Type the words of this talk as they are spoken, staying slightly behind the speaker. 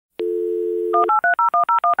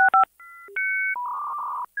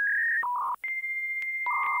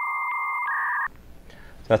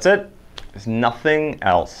That's it. There's nothing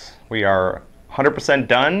else. We are 100%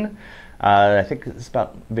 done. I think it's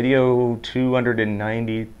about video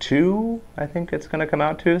 292, I think it's going to come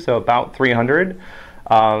out to, so about 300.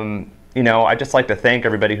 You know, I'd just like to thank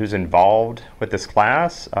everybody who's involved with this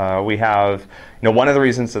class. We have, you know, one of the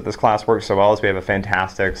reasons that this class works so well is we have a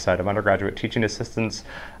fantastic set of undergraduate teaching assistants.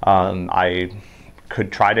 I could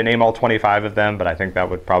try to name all 25 of them, but I think that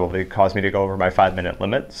would probably cause me to go over my 5-minute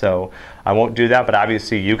limit. So I won't do that, but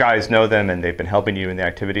obviously you guys know them and they've been helping you in the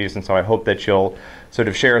activities. And so I hope that you'll sort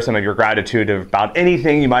of share some of your gratitude about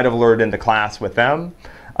anything you might have learned in the class with them.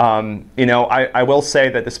 You know, I will say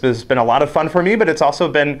that this has been a lot of fun for me, but it's also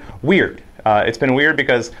been weird. It's been weird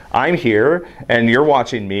because I'm here and you're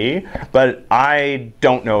watching me, but I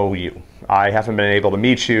don't know you. I haven't been able to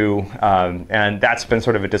meet you, and that's been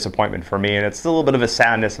sort of a disappointment for me. And it's a little bit of a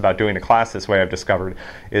sadness about doing a class this way, I've discovered,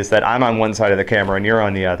 is that I'm on one side of the camera and you're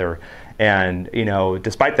on the other. And, you know,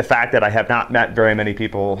 despite the fact that I have not met very many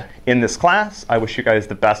people in this class, I wish you guys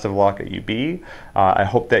the best of luck at UB. I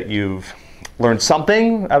hope that you've learned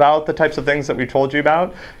something about the types of things that we told you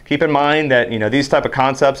about. Keep in mind that, you know, these type of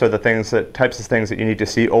concepts are the types of things that you need to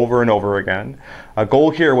see over and over again. A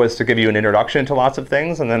goal here was to give you an introduction to lots of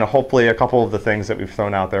things, and then hopefully a couple of the things that we've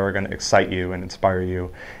thrown out there are going to excite you and inspire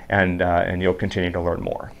you, and you'll continue to learn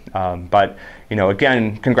more. But, you know,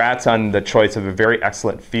 again, congrats on the choice of a very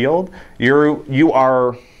excellent field. You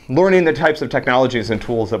are learning the types of technologies and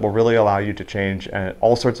tools that will really allow you to change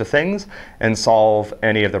all sorts of things and solve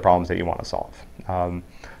any of the problems that you want to solve.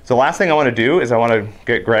 So the last thing I want to do is I want to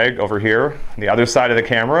get Greg over here on the other side of the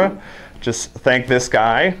camera. Just thank this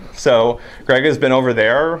guy. So Greg has been over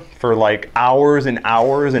there for like hours and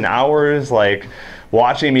hours and hours, like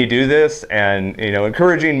watching me do this and, you know,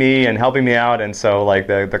 encouraging me and helping me out. And so like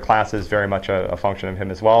the class is very much a function of him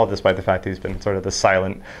as well, despite the fact he's been sort of the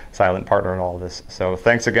silent partner in all of this. So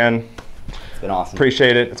thanks again. It's been awesome.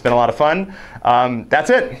 Appreciate it. It's been a lot of fun. That's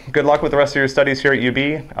it. Good luck with the rest of your studies here at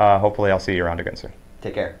UB. Hopefully I'll see you around again soon.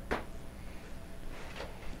 Take care.